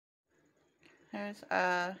There's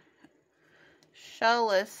a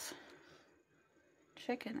shellless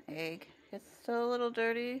chicken egg. It's still a little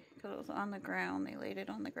dirty because it was on the ground. They laid it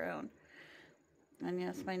on the ground. And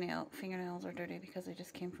yes, my fingernails are dirty because they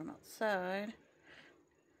just came from outside.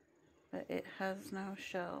 But it has no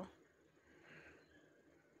shell.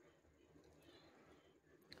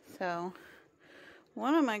 So,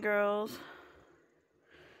 one of my girls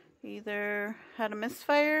either had a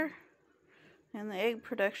misfire in the egg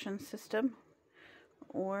production system,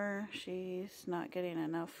 or she's not getting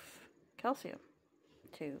enough calcium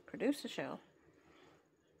to produce a shell.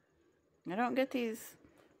 I don't get these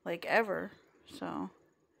like ever, so,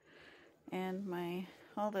 and my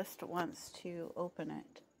oldest wants to open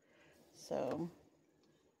it, so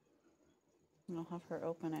I'll have her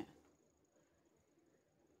open it.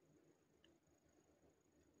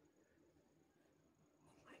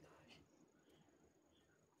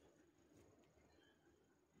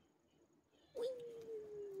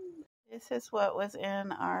 This is what was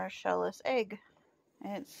in our shellless egg.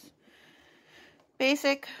 It's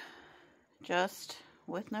basic, just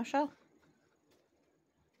with no shell.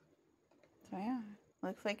 So yeah,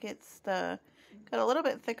 looks like it's got a little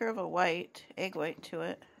bit thicker of a white, egg white to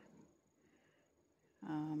it.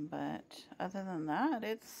 But other than that,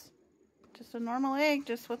 it's just a normal egg,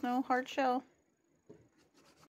 just with no hard shell.